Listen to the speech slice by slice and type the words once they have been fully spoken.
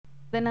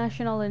The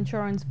National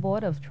Insurance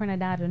Board of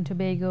Trinidad and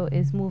Tobago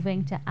is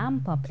moving to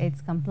amp up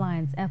its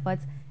compliance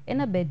efforts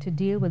in a bid to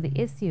deal with the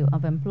issue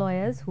of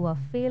employers who are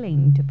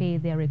failing to pay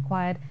their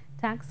required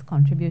tax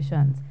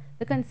contributions.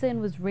 The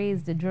concern was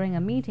raised during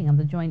a meeting of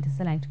the Joint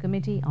Select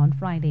Committee on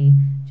Friday.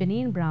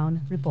 Janine Brown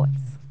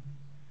reports.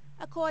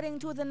 According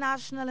to the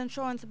National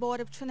Insurance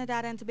Board of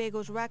Trinidad and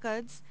Tobago's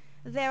records,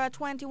 there are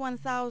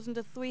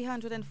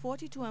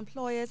 21,342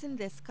 employers in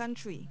this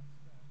country.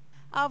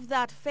 Of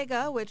that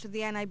figure, which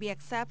the NIB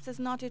accepts is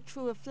not a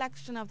true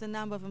reflection of the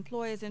number of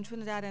employers in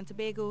Trinidad and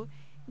Tobago,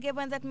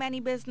 given that many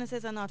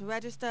businesses are not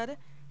registered,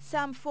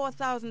 some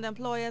 4,000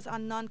 employers are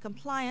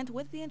non-compliant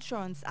with the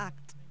Insurance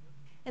Act.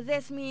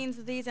 This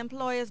means these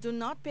employers do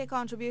not pay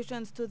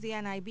contributions to the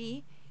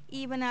NIB,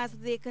 even as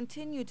they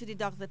continue to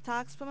deduct the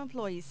tax from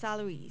employees'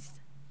 salaries.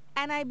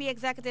 NIB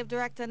Executive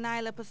Director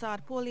Naila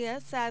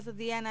Prasad-Polia says that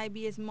the NIB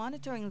is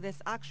monitoring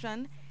this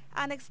action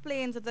and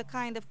explains the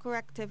kind of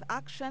corrective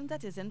action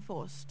that is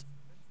enforced.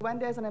 When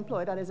there's an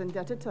employer that is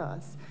indebted to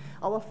us,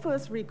 our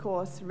first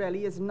recourse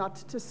really is not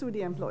to sue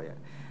the employer.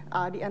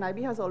 The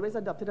NIB has always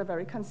adopted a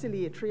very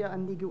conciliatory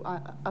and legal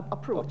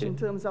approach in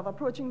terms of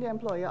approaching the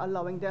employer,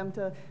 allowing them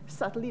to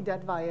settle the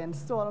debt via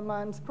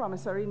installments,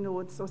 promissory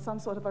notes, or some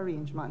sort of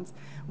arrangements.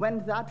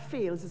 When that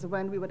fails is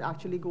when we would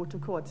actually go to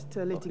court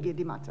to litigate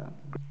the matter.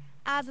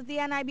 As the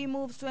NIB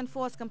moves to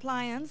enforce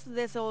compliance,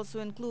 this also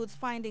includes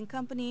finding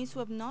companies who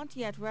have not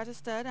yet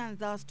registered and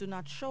thus do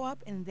not show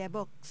up in their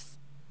books.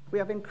 We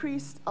have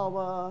increased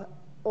our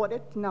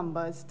audit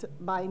numbers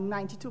by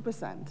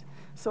 92%.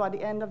 So at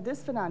the end of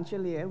this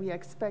financial year, we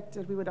expect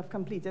that we would have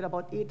completed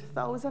about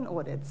 8,000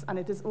 audits, and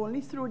it is only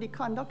through the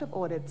conduct of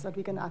audits that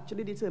we can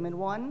actually determine,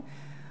 one,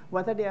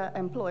 whether they are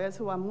employers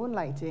who are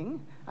moonlighting,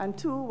 and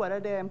two, whether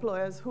they are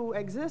employers who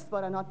exist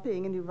but are not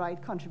paying in the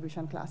right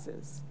contribution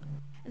classes.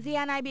 The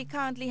NIB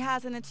currently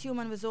has in its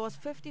human resource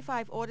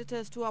 55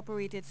 auditors to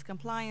operate its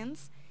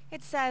compliance.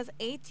 It says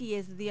 80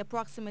 is the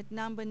approximate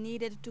number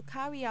needed to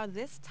carry out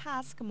this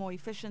task more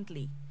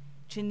efficiently.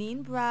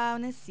 Janine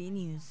Brown, C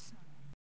News.